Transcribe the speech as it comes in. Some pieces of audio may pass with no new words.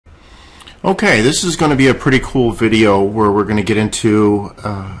Okay, this is going to be a pretty cool video where we're going to get into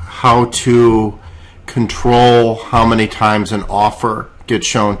how to control how many times an offer gets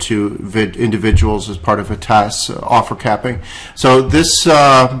shown to individuals as part of a test, offer capping. So this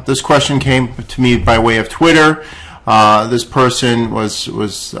question came to me by way of Twitter. This person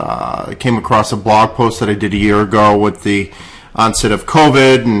came across a blog post that I did a year ago with the onset of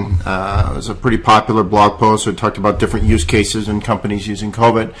COVID, and it was a pretty popular blog post. It talked about different use cases and companies using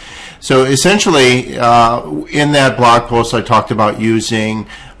COVID. So essentially, in that blog post, I talked about using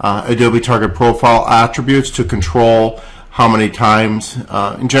Adobe Target Profile attributes to control how many times,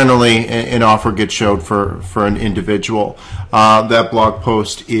 and generally, an offer gets showed for an individual. That blog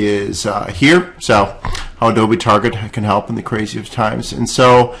post is here. So how Adobe Target can help in the craziest times. And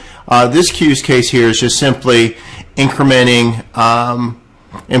so this use case here is just simply incrementing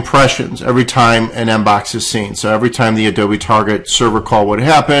impressions every time an inbox is seen. So every time the Adobe Target server call would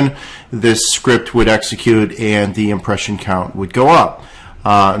happen, this script would execute and the impression count would go up.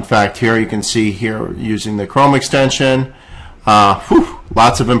 In fact, here you can see here using the Chrome extension,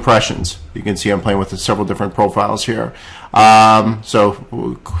 lots of impressions. You can see I'm playing with several different profiles here.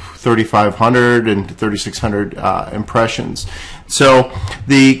 So 3,500 and 3,600 impressions. So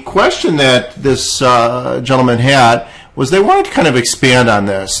the question that this gentleman had was they wanted to kind of expand on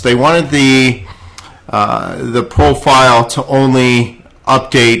this. They wanted the profile to only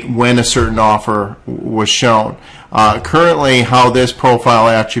update when a certain offer was shown. Currently, how this profile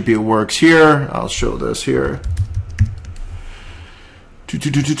attribute works here, I'll show this here.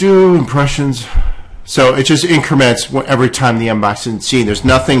 Impressions. So it just increments every time the inbox is seen. There's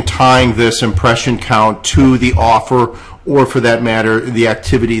nothing tying this impression count to the offer, or for that matter, the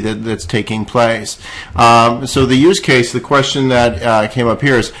activity that's taking place. So the use case, the question that came up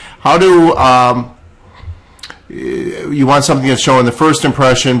here is, how do you want something that's showing the first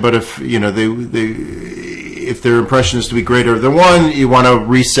impression, but if if their impression is to be greater than 1, you want to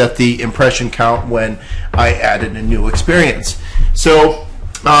reset the impression count when I added a new experience. So,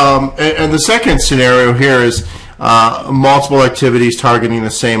 and the second scenario here is multiple activities targeting the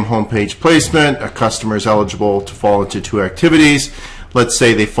same homepage placement. A customer is eligible to fall into 2 activities. Let's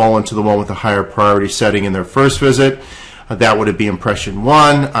say they fall into the one with a higher priority setting in their first visit. That would be impression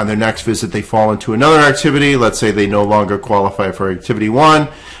 1. On their next visit, they fall into another activity. Let's say they no longer qualify for activity 1.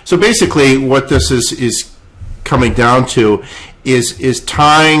 So basically, what this is coming down to is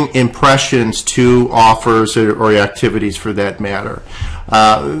tying impressions to offers or activities for that matter.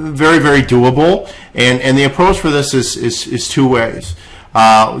 Very, very doable. And the approach for this is 2 ways.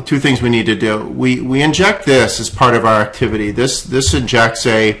 2 things we need to do. We inject this as part of our activity. This injects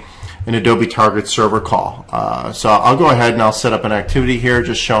an Adobe Target server call. So I'll go ahead and I'll set up an activity here,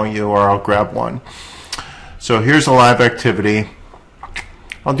 just showing you, or I'll grab one. So here's a live activity.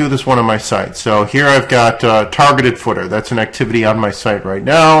 I'll do this one on my site. So here I've got targeted footer. That's an activity on my site right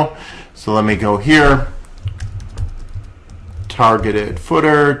now. So let me go here. Targeted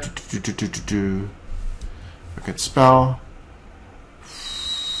footer. I could spell.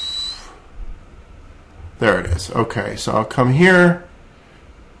 There it is. Okay, so I'll come here.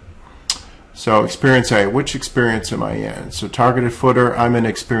 So experience A, which experience am I in? So targeted footer, I'm in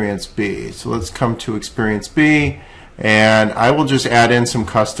experience B. So let's come to experience B, and I will just add in some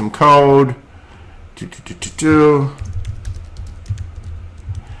custom code.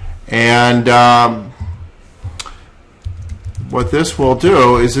 And what this will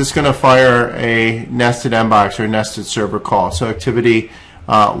do is it's going to fire a nested inbox or nested server call. So activity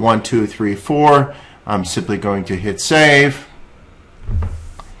 1, 2, 3, 4. I'm simply going to hit save.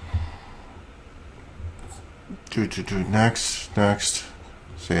 Next,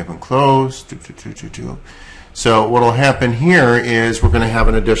 save and close. So what will happen here is we're going to have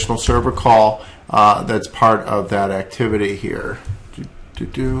an additional server call that's part of that activity here.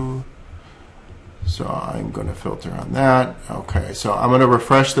 So I'm going to filter on that. Okay, so I'm going to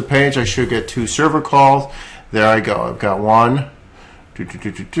refresh the page. I should get 2 server calls. There I go. I've got 1,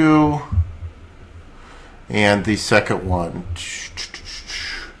 and the second one.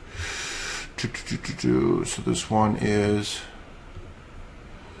 So this one is,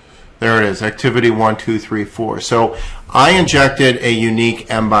 there it is, activity 1, 2, 3, 4. So I injected a unique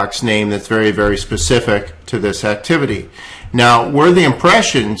inbox name that's very, very specific to this activity. Now, where the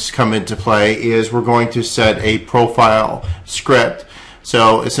impressions come into play is we're going to set a profile script.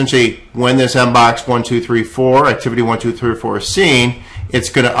 So essentially, when this inbox 1, 2, 3, 4, activity 1, 2, 3, 4 is seen, it's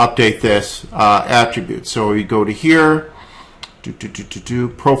going to update this attribute. So we go to here,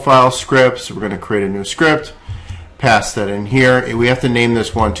 profile scripts. We're going to create a new script, pass that in here. We have to name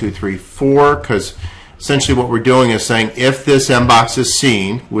this 1, 2, 3, 4 because essentially what we're doing is saying if this mbox is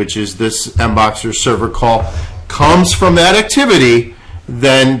seen, which is this mbox or server call, comes from that activity,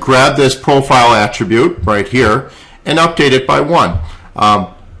 then grab this profile attribute right here and update it by 1.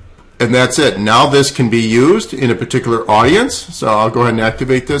 And that's it. Now this can be used in a particular audience. So I'll go ahead and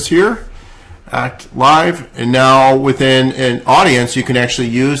activate this here. Act live. And now within an audience, you can actually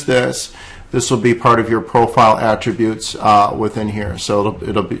use this. This will be part of your profile attributes within here. So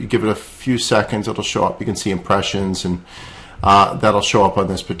give it a few seconds. It'll show up. You can see impressions, and that'll show up on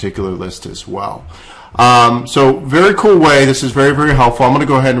this particular list as well. So very cool way. This is very, very helpful. I'm going to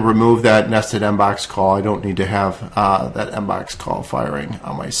go ahead and remove that nested mbox call. I don't need to have that mbox call firing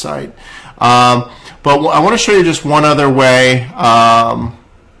on my site. But I want to show you just one other way.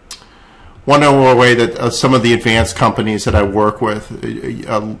 One other way that some of the advanced companies that I work with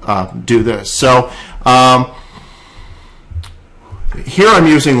do this. So here I'm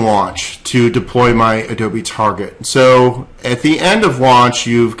using Launch to deploy my Adobe Target. So at the end of Launch,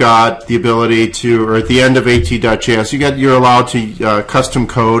 you've got the ability to, or at the end of at.js, you're allowed to custom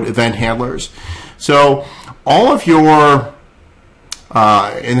code event handlers. So all of your,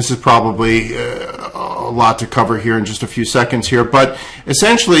 and this is probably a lot to cover here in just a few seconds here, but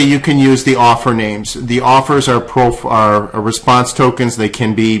essentially you can use the offer names. The offers are response tokens. They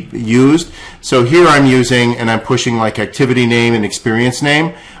can be used. So here I'm using, and I'm pushing like activity name and experience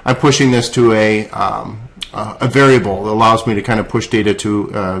name. I'm pushing this to a variable that allows me to kind of push data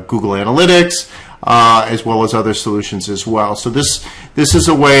to Google Analytics, as well as other solutions as well. So this is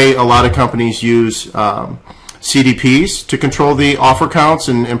a way a lot of companies use CDPs to control the offer counts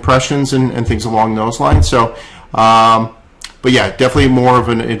and impressions and things along those lines. So, but yeah, definitely more of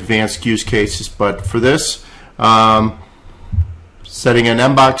an advanced use cases. But for this, setting an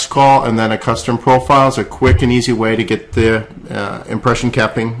mbox call and then a custom profile is a quick and easy way to get the impression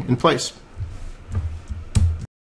capping in place.